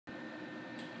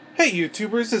Hey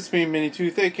YouTubers, it's me,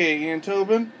 Minitooth, aka Ian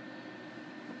Tobin.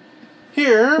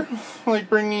 Here,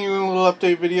 bringing you a little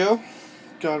update video.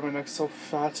 God, my neck's so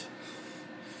fat.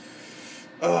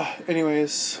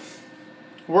 Anyways,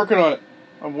 working on it.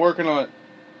 I'm working on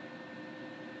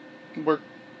it.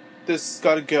 This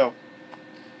gotta go.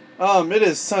 It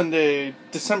is Sunday,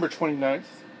 December 29th.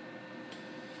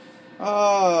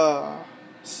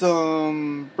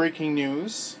 Some breaking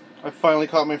news. I finally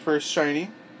caught my first shiny.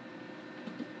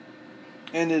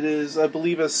 And it is, I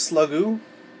believe, a Slugoo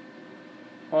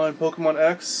on Pokemon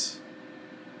X.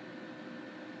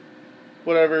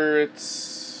 Whatever,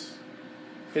 it's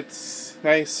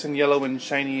nice and yellow and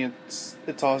shiny. It's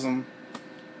awesome.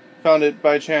 Found it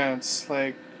by chance.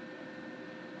 I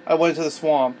went to the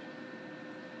swamp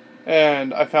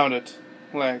and I found it.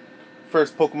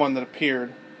 First Pokemon that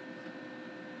appeared.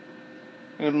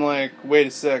 And I'm like, wait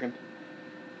a second.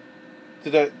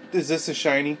 Is this a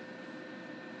shiny?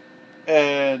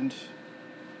 And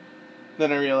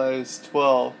then I realized,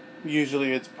 well,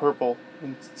 usually it's purple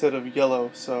instead of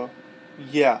yellow, so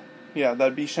yeah,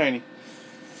 that'd be shiny.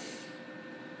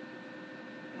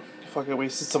 Fuck, I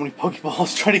wasted so many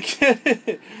Pokeballs trying to get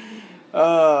it.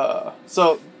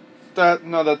 So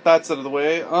now that that's out of the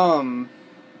way,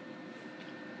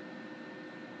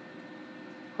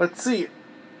 let's see,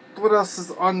 what else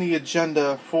is on the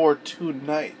agenda for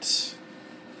tonight?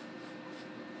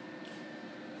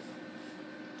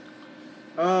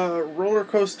 Roller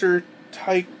Coaster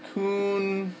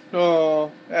Tycoon,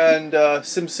 and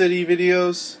SimCity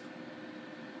videos.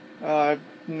 I have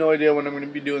no idea when I'm going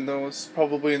to be doing those.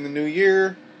 Probably in the new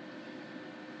year.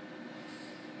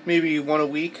 Maybe one a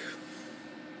week.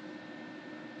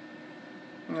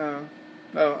 I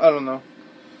don't know.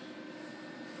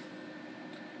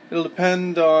 It'll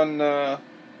depend on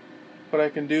what I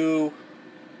can do,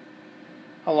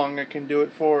 how long I can do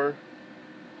it for.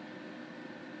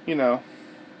 You know,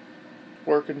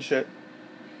 work and shit.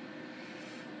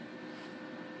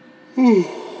 Oh,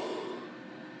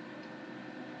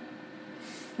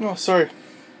 sorry.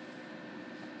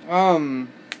 What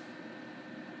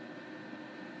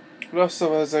else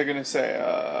was I gonna say?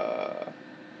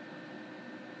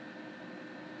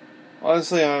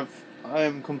 Honestly, I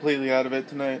am completely out of it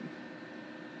tonight.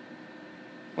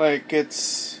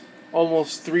 It's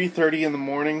almost 3:30 in the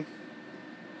morning.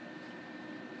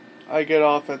 I get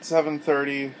off at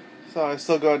 7:30, so I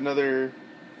still got another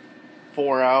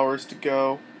 4 hours to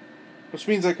go, which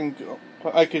means I can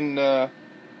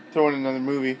throw in another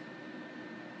movie.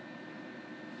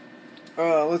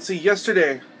 Let's see.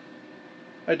 Yesterday,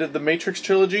 I did the Matrix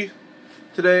trilogy.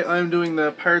 Today, I'm doing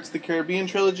the Pirates of the Caribbean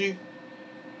trilogy,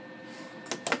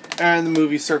 and the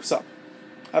movie Surf's Up.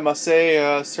 I must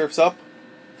say, Surf's Up.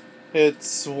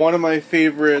 It's one of my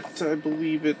favorite. I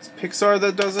believe it's Pixar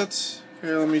that does it.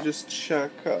 Here, let me just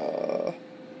check.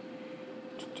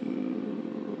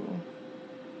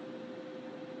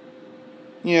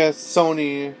 Yeah, it's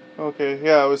Sony. Okay,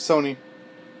 yeah, it was Sony.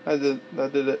 That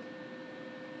did it.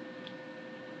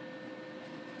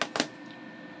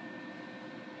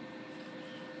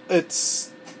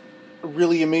 It's a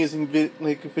really amazing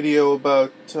video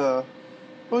about. Well,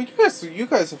 you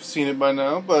guys have seen it by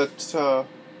now, but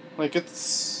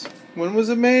it's, when was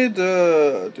it made?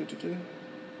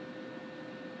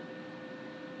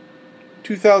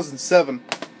 2007.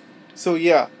 So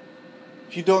yeah,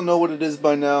 if you don't know what it is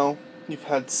by now, you've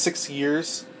had 6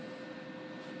 years.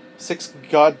 6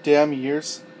 goddamn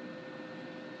years.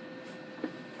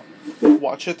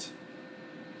 Watch it.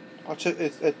 Watch it.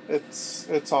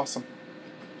 It's awesome.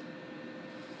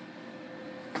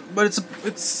 But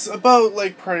it's about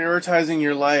prioritizing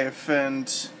your life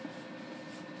and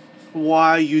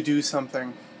why you do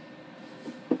something.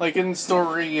 In the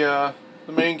story, the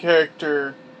main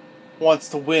character wants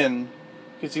to win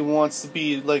because he wants to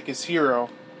be like his hero.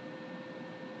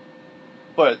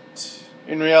 But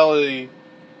in reality,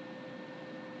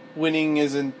 winning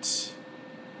isn't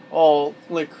all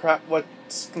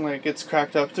it's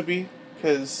cracked up to be,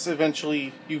 because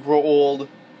eventually you grow old,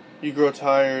 you grow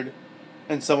tired,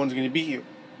 and someone's going to beat you.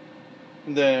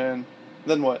 And then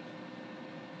what?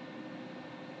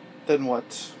 Then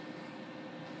what?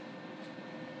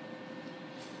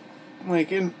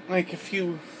 If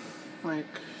you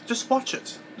just watch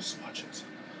it. Just watch it.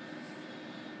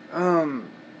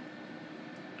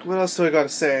 What else do I gotta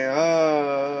say?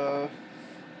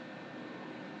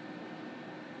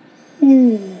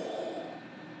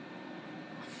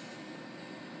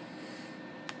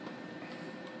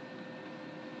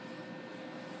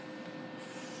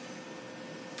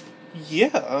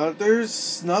 Yeah,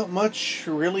 there's not much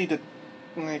really to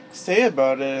say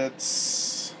about it.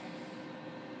 It's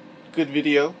a good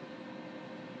video.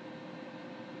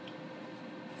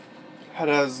 It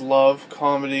has love,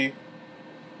 comedy,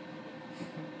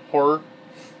 horror.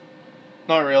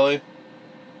 Not really. It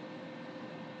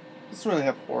doesn't really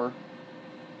have horror.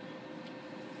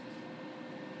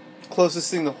 Closest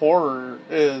thing to horror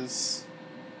is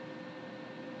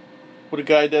what a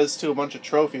guy does to a bunch of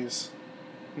trophies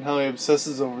and how he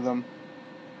obsesses over them.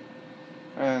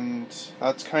 And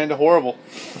that's kind of horrible.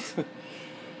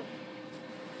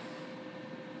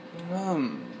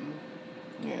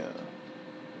 Yeah.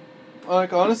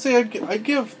 Like, honestly, I'd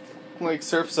give, like,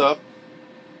 Surf's Up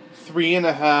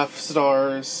 3.5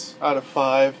 stars out of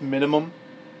 5 minimum.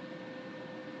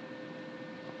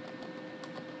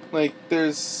 Like,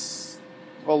 there's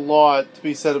a lot to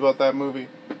be said about that movie.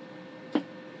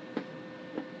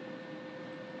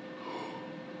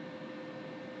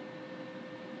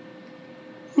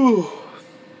 Whew.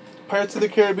 Pirates of the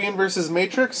Caribbean versus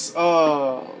Matrix?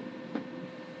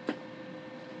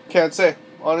 Can't say,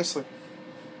 honestly.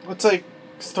 It's like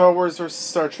Star Wars versus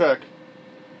Star Trek.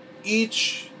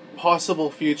 Each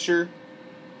possible future,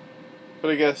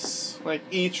 but I guess, like,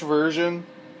 each version,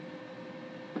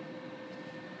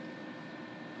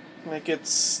 like, it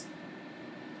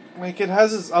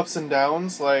has its ups and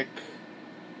downs. Like,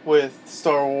 with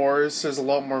Star Wars, there's a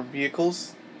lot more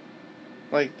vehicles.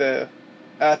 Like the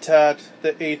AT-AT,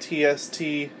 the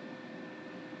ATST,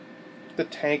 the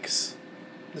tanks,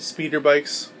 the speeder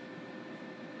bikes,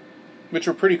 which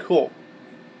were pretty cool.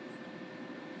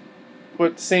 But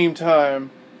at the same time,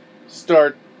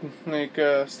 Star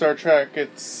Trek,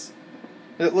 it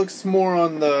looks more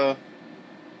on the,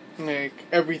 like,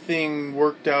 everything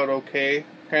worked out okay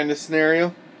kind of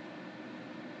scenario.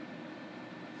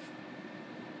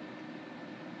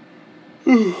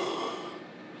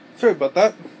 Sorry about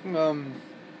that.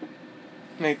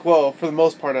 Well, for the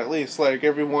most part at least, like,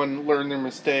 everyone learned their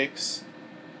mistakes,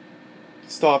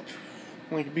 stopped,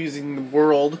 like, abusing the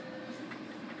world,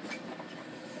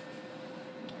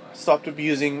 stopped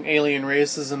abusing alien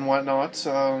races and whatnot.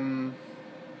 Not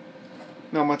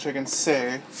much I can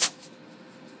say.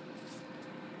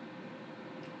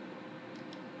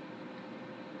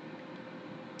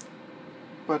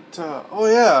 But, oh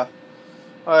yeah,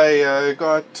 I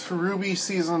got Ruby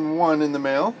Season 1 in the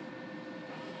mail.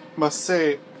 Must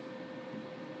say,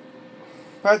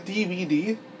 that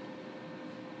DVD,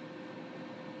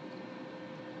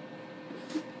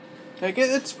 like,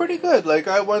 it's pretty good. Like,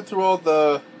 I went through all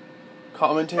the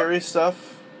commentary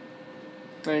stuff,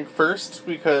 like, first,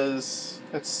 because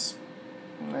it's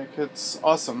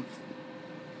awesome.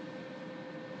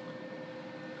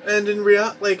 And in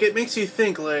like, it makes you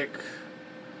think, like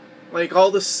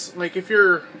all this, like, if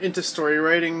you're into story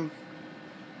writing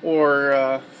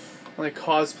or like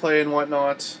cosplay and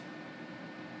whatnot,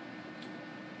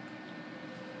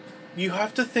 you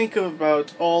have to think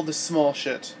about all the small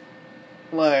shit,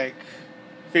 like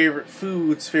favorite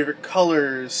foods, favorite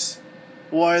colors,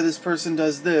 why this person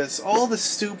does this, all the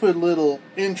stupid little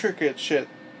intricate shit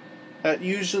that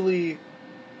usually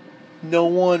no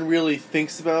one really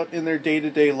thinks about in their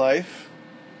day-to-day life.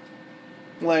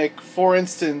 Like, for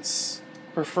instance,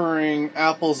 preferring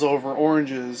apples over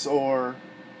oranges, or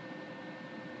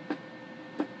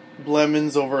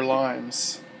lemons over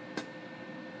limes.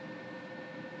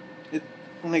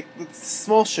 It's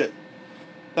small shit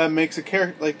that makes a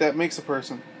that makes a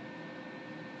person.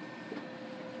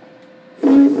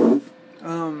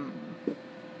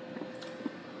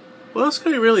 What else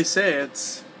can I really say?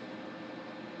 It's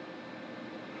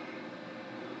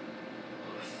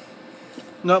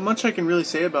not much I can really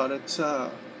say about it.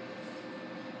 For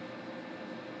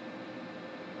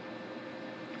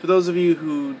those of you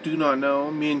who do not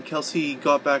know, me and Kelsey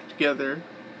got back together,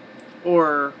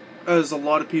 or as a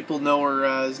lot of people know her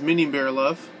as Mini Bear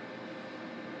Love.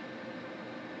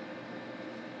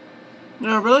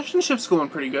 Now, our relationship's going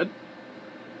pretty good.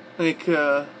 Like, we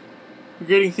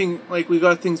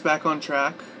got things back on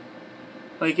track.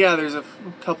 Like, yeah, there's a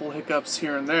couple hiccups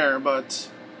here and there, but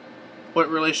what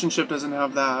relationship doesn't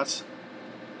have that?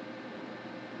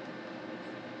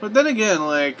 But then again,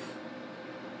 like,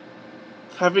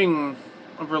 having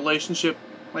a relationship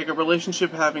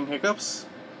having hiccups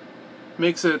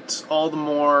makes it all the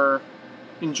more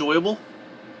enjoyable,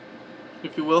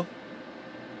 if you will.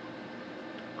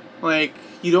 Like,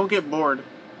 you don't get bored.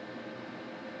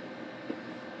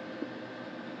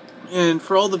 And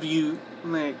for all of you,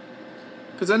 like,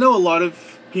 because I know a lot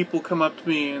of people come up to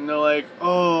me and they're like,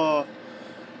 oh,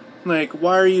 like,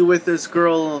 why are you with this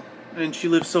girl and she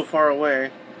lives so far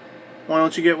away? Why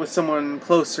don't you get with someone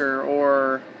closer?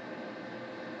 Or,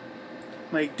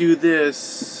 like, do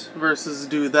this versus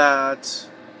do that.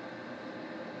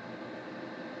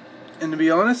 And to be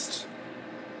honest,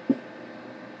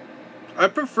 I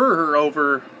prefer her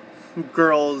over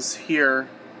girls here.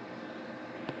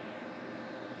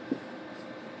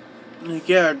 Like,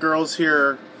 yeah, girls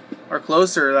here are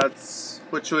closer,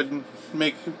 which would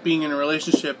make being in a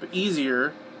relationship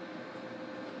easier.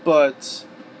 But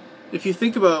if you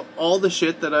think about all the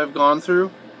shit that I've gone through,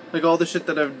 like all the shit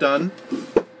that I've done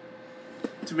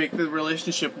to make the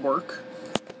relationship work,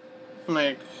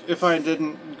 like if I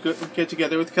didn't get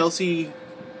together with Kelsey,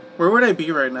 where would I be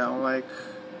right now?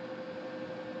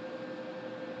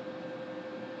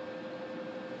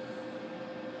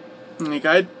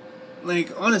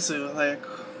 Honestly,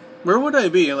 where would I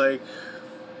be?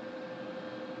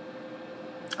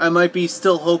 I might be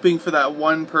still hoping for that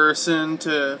one person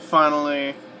to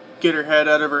finally get her head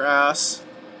out of her ass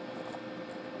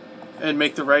and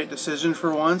make the right decision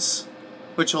for once,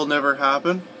 which will never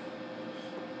happen.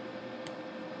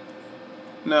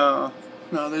 No,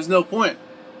 there's no point.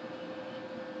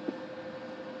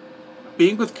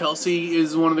 Being with Kelsey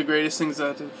is one of the greatest things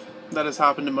that has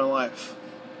happened in my life.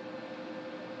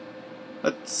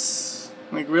 That's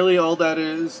really all that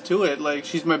is to it.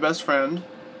 She's my best friend.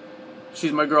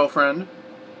 She's my girlfriend.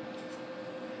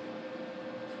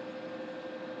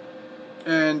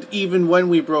 And even when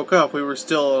we broke up, we were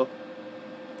still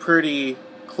pretty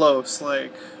close.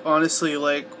 Honestly,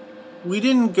 we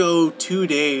didn't go 2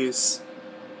 days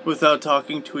without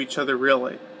talking to each other,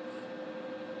 really.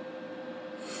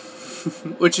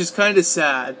 Which is kind of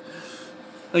sad.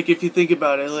 If you think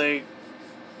about it,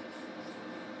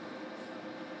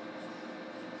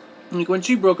 when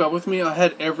she broke up with me, I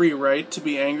had every right to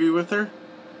be angry with her,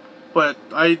 but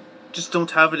I just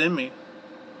don't have it in me.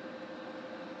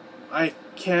 I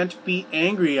can't be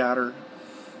angry at her.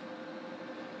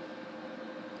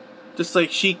 Just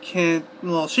like she can't,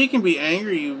 she can be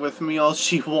angry with me all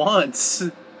she wants.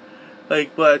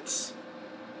 But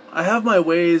I have my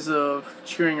ways of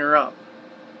cheering her up.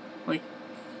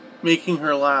 Making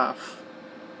her laugh.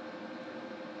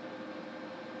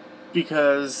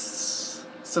 Because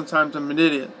sometimes I'm an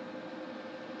idiot.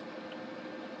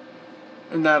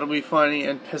 And that'll be funny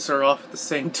and piss her off at the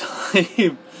same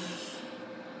time.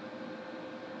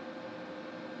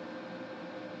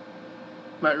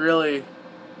 But really,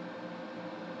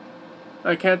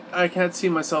 I can't see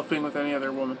myself being with any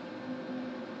other woman.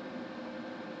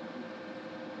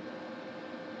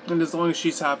 And as long as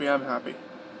she's happy, I'm happy.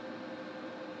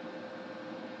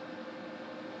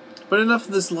 But enough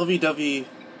of this lovey-dovey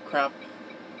crap.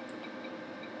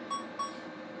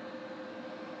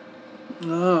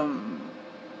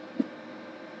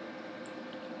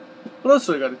 What else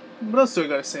do I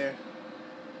gotta say?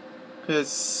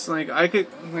 Because I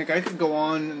could go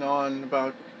on and on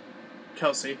about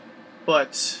Kelsey,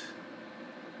 but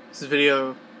this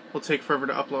video will take forever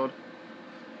to upload.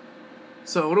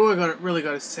 So what do I really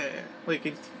gotta say?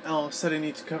 Anything else that I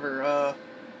need to cover?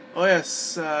 Oh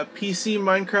yes, PC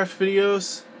Minecraft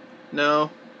videos?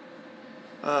 No.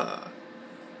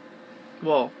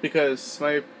 Well, because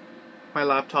my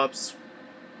laptop's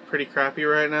pretty crappy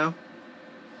right now.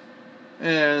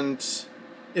 And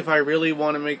if I really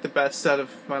want to make the best out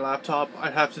of my laptop,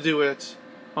 I'd have to do it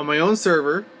on my own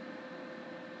server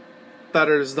that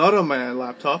is not on my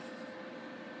laptop.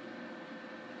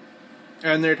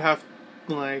 And I'd have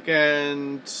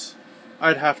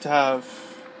to have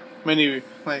many,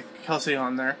 Kelsey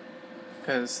on there,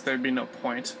 because there'd be no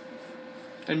point.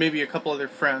 And maybe a couple other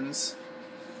friends.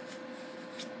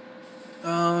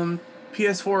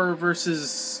 PS4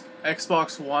 versus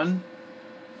Xbox One.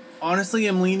 Honestly,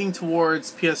 I'm leaning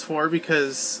towards PS4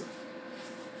 because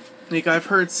I've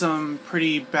heard some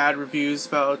pretty bad reviews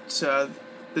about the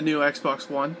new Xbox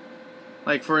One.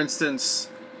 For instance,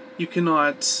 you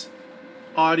cannot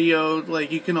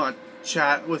you cannot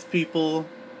chat with people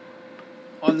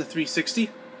on the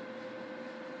 360.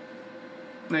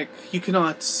 You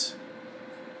cannot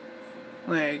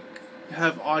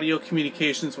have audio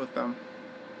communications with them,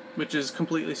 which is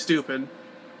completely stupid.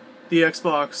 The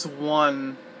Xbox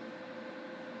One,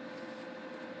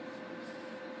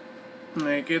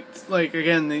 it's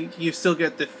again, you still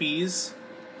get the fees,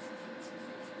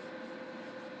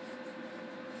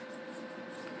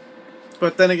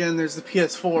 but then again there's the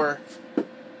PS4,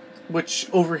 which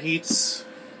overheats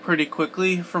pretty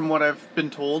quickly from what I've been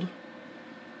told.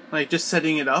 Just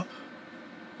setting it up,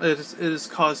 it has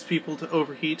caused people to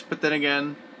overheat, but then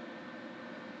again,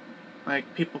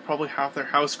 people probably have their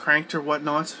house cranked or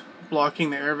whatnot, blocking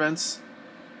the air vents.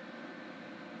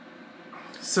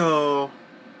 So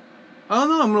I don't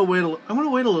know, I'm gonna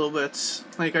wait a little bit.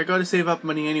 I gotta save up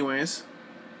money anyways.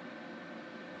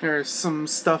 There's some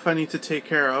stuff I need to take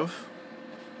care of.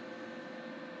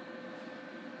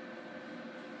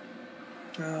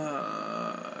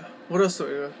 What else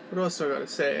do I gotta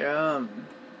say?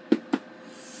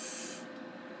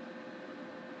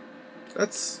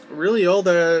 That's really all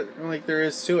that like there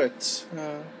is to it.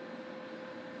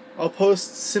 I'll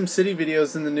post SimCity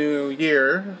videos in the new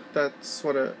year. That's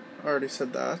what I already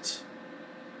said that.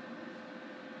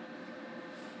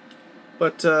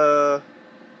 But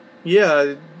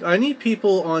yeah, I need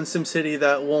people on SimCity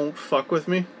that won't fuck with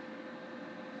me.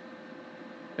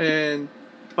 And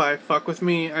by fuck with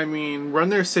me, I mean run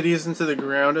their cities into the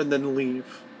ground and then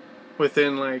leave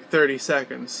within like 30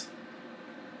 seconds.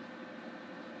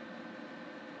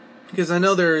 Because I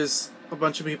know there's a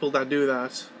bunch of people that do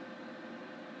that.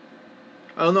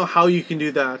 I don't know how you can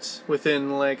do that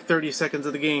within like 30 seconds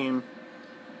of the game.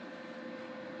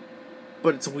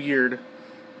 But it's weird.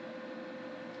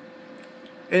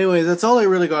 Anyways, that's all I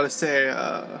really gotta say.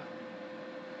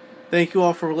 Thank you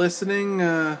all for listening.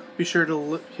 Be sure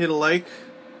to hit a like.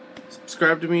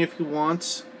 Subscribe to me if you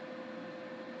want.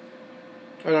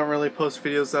 I don't really post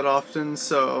videos that often,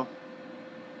 so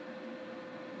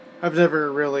I've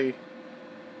never really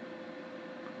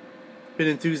been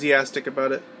enthusiastic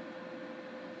about it.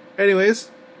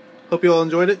 Anyways, hope you all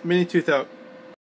enjoyed it. Mini Tooth out.